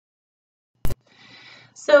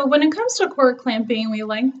So when it comes to cord clamping, we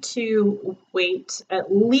like to wait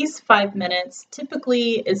at least 5 minutes.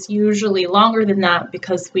 Typically, it's usually longer than that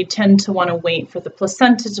because we tend to want to wait for the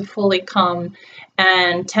placenta to fully come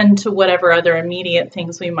and tend to whatever other immediate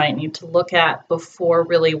things we might need to look at before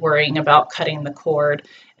really worrying about cutting the cord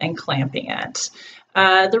and clamping it.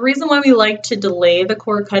 The reason why we like to delay the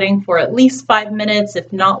cord cutting for at least 5 minutes,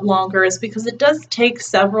 if not longer, is because it does take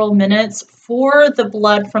several minutes for the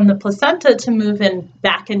blood from the placenta to move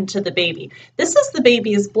back into the baby. This is the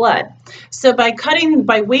baby's blood. So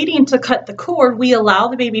by waiting to cut the cord, we allow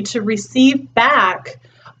the baby to receive back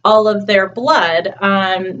all of their blood.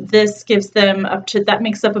 This gives them that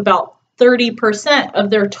makes up about 30% of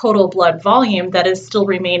their total blood volume that is still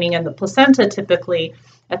remaining in the placenta typically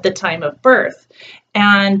at the time of birth.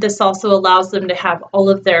 And this also allows them to have all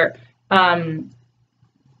of their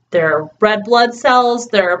red blood cells,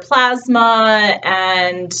 their plasma,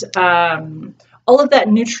 and all of that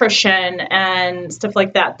nutrition and stuff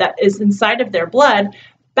like that is inside of their blood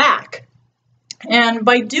back. And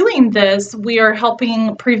by doing this, we are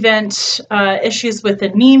helping prevent issues with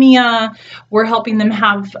anemia. We're helping them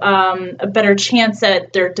have a better chance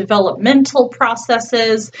at their developmental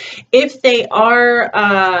processes. If they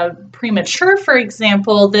are premature, for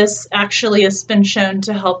example, this actually has been shown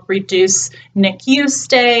to help reduce NICU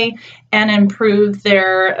stay and improve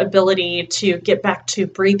their ability to get back to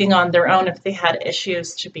breathing on their own if they had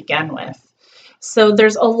issues to begin with. So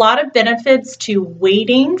there's a lot of benefits to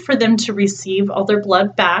waiting for them to receive all their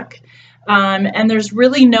blood back, and there's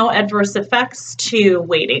really no adverse effects to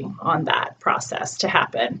waiting on that process to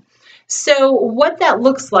happen. So what that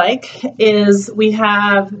looks like is we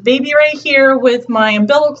have baby right here with my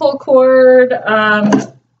umbilical cord.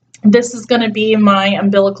 This is going to be my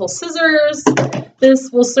umbilical scissors. This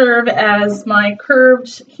will serve as my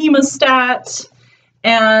curved hemostat.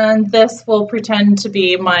 And this will pretend to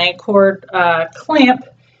be my cord clamp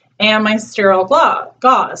and my sterile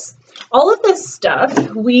gauze. All of this stuff,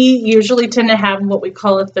 we usually tend to have what we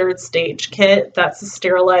call a third stage kit. That's a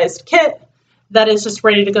sterilized kit that is just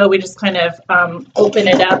ready to go. We just kind of open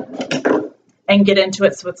it up and get into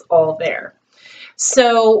it so it's all there.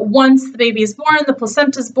 So once the baby is born, the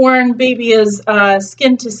placenta is born, baby is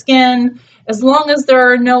skin to skin. As long as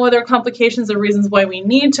there are no other complications or reasons why we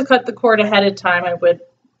need to cut the cord ahead of time, I would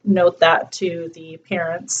note that to the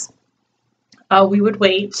parents. We would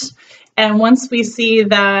wait. And once we see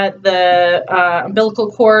that the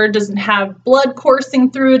umbilical cord doesn't have blood coursing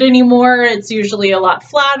through it anymore, it's usually a lot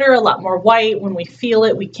flatter, a lot more white. When we feel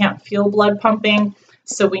it, we can't feel blood pumping.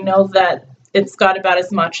 So we know that it's got about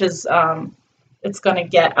as much as it's going to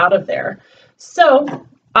get out of there. So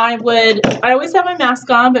I always have my mask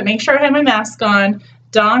on, but make sure I have my mask on,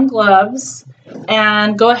 don gloves,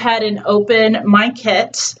 and go ahead and open my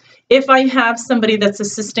kit. If I have somebody that's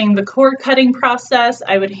assisting the cord cutting process,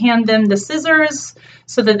 I would hand them the scissors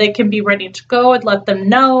so that they can be ready to go. I'd let them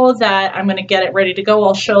know that I'm going to get it ready to go.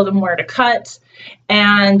 I'll show them where to cut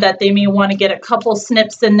and that they may want to get a couple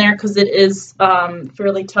snips in there because it is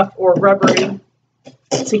fairly tough or rubbery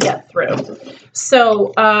to get through.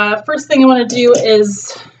 So first thing I want to do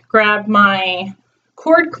is grab my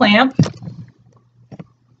cord clamp,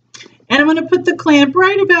 and I'm going to put the clamp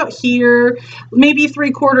right about here, maybe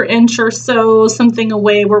 3/4 inch or so, something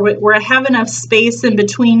away where I have enough space in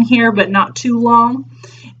between here, but not too long.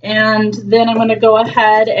 And then I'm going to go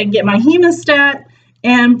ahead and get my hemostat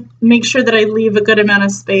and make sure that I leave a good amount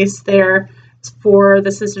of space there for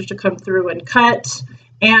the scissors to come through and cut.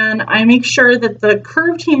 And I make sure that the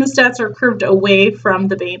curved hemostats are curved away from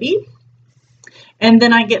the baby. And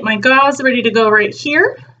then I get my gauze ready to go right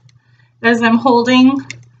here as I'm holding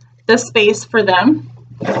the space for them.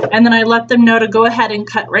 And then I let them know to go ahead and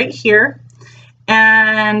cut right here.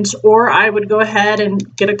 Or I would go ahead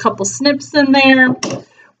and get a couple snips in there.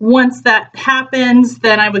 Once that happens,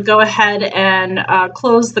 then I would go ahead and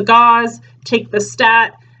close the gauze, take the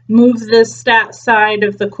stat, move the stat side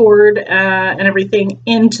of the cord and everything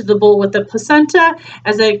into the bowl with the placenta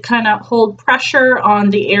as I kind of hold pressure on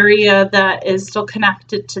the area that is still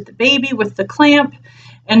connected to the baby with the clamp,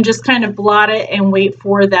 and just kind of blot it and wait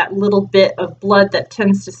for that little bit of blood that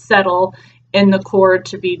tends to settle in the cord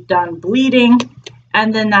to be done bleeding.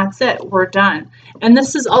 And then that's it, we're done. And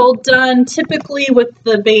this is all done typically with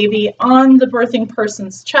the baby on the birthing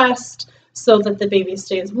person's chest so that the baby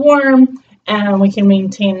stays warm and we can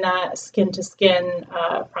maintain that skin to skin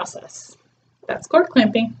process. That's cord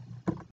clamping.